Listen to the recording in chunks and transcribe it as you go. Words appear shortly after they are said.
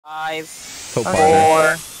5,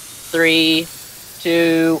 4, 3,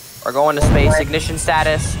 2, we're going to space. Ignition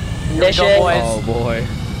status. Ignition. Go, boys. Oh boy.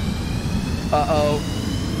 Uh-oh.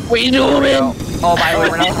 We doing? Oh my lord,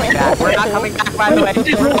 we're not coming back. We're not coming back, by the way.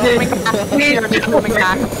 We're not coming back. We are not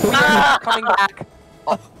coming back.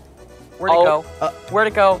 Oh. Where'd it go? Where'd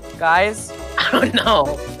it go, guys? I don't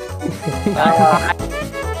know.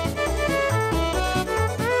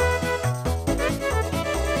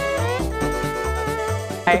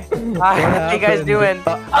 Hi, how you guys doing?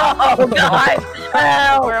 Oh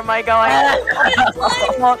god! Where am I going?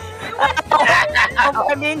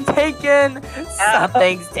 I'm being taken!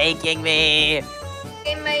 Something's taking me!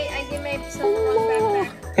 I gave my son the wrong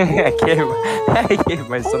backpack. I gave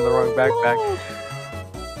my son the wrong backpack.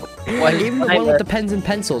 Well, I gave him the one with the pens and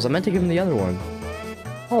pencils. I meant to give him the other one.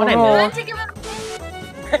 What I meant to give him...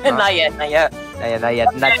 Not yet, not yet.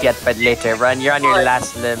 Not yet, but later. You're on your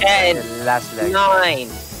last limb. 10, your last leg. 9,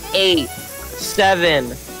 8,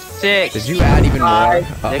 7, 6. Did you add even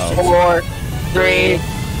 5, more? 4, 3,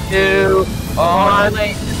 2, 1.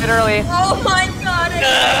 Late. It's a bit early. Oh my god!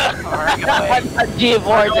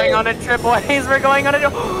 We're going on a trip, boys. We're going on a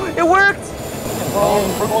trip. It worked! Oh,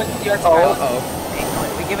 we're going to the Arctic.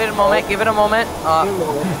 We give it a moment. Give it a moment.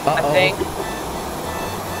 I think.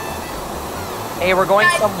 Hey, we're going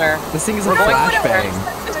somewhere. This thing is a flashbang.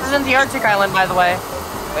 This isn't the Arctic island, by the way.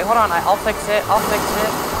 Wait, hold on. I'll fix it. I'll fix it.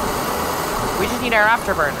 We just need our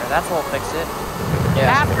afterburner. That's what'll fix it.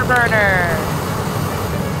 Yeah. Afterburner!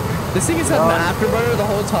 This thing has had an afterburner the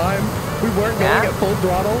whole time. We weren't going at full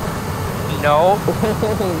throttle. No.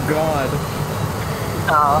 Oh god.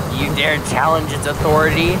 You dare challenge its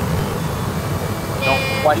authority? No.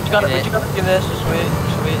 What? You gotta do this. Just wait.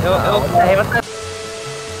 Hey, what's that?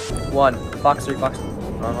 1. Fox 3, Fox.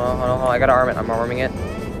 Hold on. I gotta arm it. I'm arming it.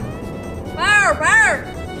 Fire!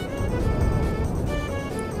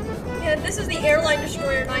 Yeah, this is the Airline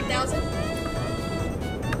Destroyer 9000.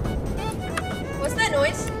 What's that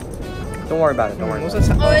noise? Don't worry about it. Don't worry. Oh, is this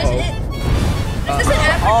an average? This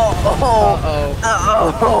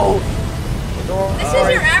is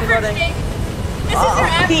your average day. This is your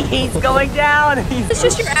average. He's going down. This is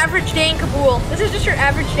just your average day in Kabul. This is just your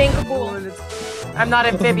average day in Kabul. I'm not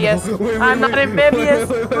amphibious. I'm not amphibious.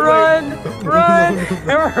 Run!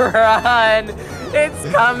 It's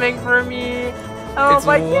coming for me. Oh,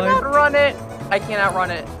 I cannot run it. I cannot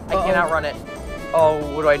run it. Oh,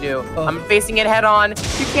 what do I do? I'm facing it head on.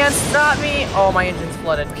 You can't stop me. Oh, my engine's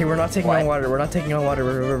flooded. Okay, we're not taking on water. We're not taking on water.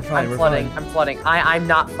 We're fine. I'm flooding. I'm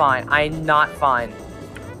not fine. I'm not fine.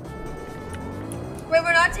 Wait,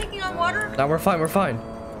 we're not taking on water? No, we're fine.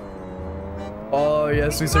 Oh,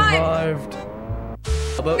 yes, we survived.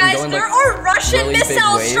 Guys, there are Russian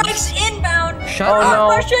missile strikes inbound. Shut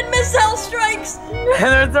up. Russian missile strikes.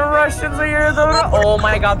 There's the Russians here. Oh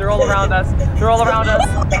my god, they're all around us.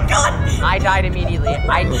 Oh my god. I died immediately.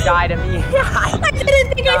 I didn't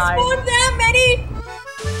think I spawned that many.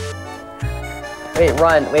 Wait,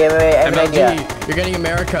 run. Wait. I have an idea. You're getting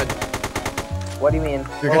America. What do you mean?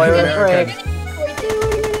 You're getting America.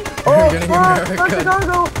 You're getting America.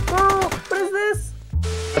 What is this?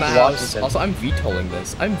 Also, I'm VTOLing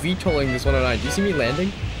this. I'm VTOLing this 109. Do you see me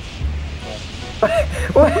landing?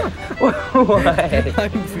 What? I'm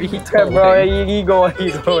VTOling. Bro, you go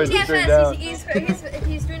straight down. He's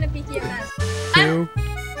doing a PTMS. I'm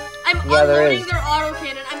Yeah, unloading their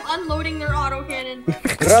autocannon. I'm unloading their autocannon.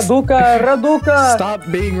 Raduca! Stop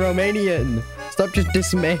being Romanian. Stop just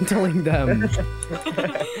dismantling them.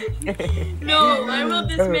 No, I will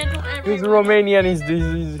dismantle everyone. He's Romanian. He's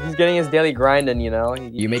getting his daily grinding, you know.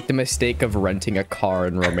 You make the mistake of renting a car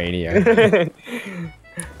in Romania.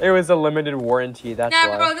 It was a limited warranty. That's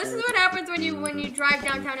why. Bro, this is what happens when you drive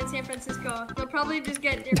downtown in San Francisco. You'll probably just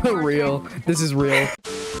get real. This is real.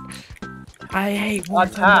 I hate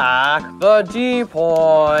attack the G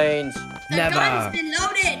points. Never. The gun's been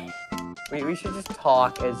loaded. We should just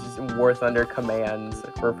talk as just War Thunder commands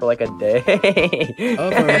for like a day.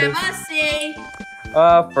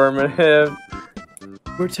 Affirmative.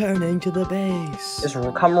 Returning to the base. Just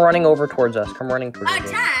come running over towards us. Come running towards us.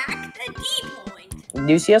 Attack the D point.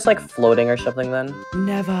 Do you see us like floating or something then?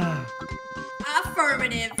 Never.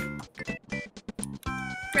 Affirmative.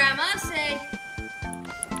 Grandma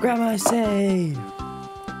say.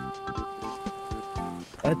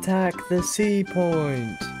 Attack the C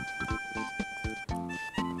point.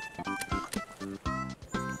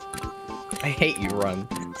 I hate you, Run.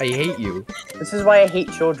 I hate you. This is why I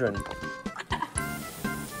hate children.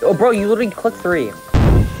 Oh, bro, you literally click 3. You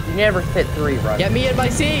never hit 3, Run. Get me in my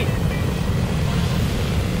seat!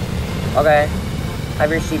 Okay. Have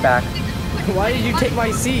your seat back. Why did you take my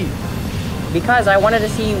seat? Because I wanted to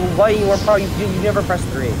see what you were probably. You never pressed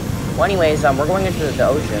 3. Well, anyways, we're going into the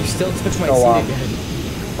ocean. You still switch my So, seat again.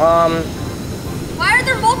 Why are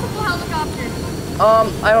there multiple helicopters?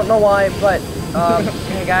 I don't know why, but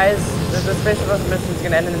hey guys, the space shuttle mission is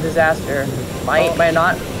gonna end in a disaster. Might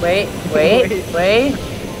not. Wait.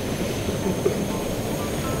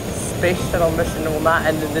 Space shuttle mission will not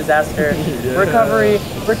end in disaster. Yeah. Recovery.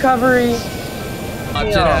 Watch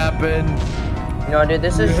it happen. No, dude,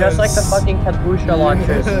 this is just like the fucking Kapusha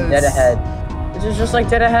launchers in Dead Ahead. This is just like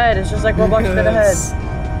Dead Ahead. It's just like Roblox Dead Ahead.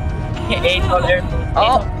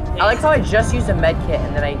 Oh, I like how I just used a med kit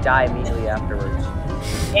and then I die immediately afterwards.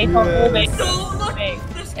 So look,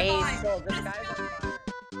 this guy. So this guy's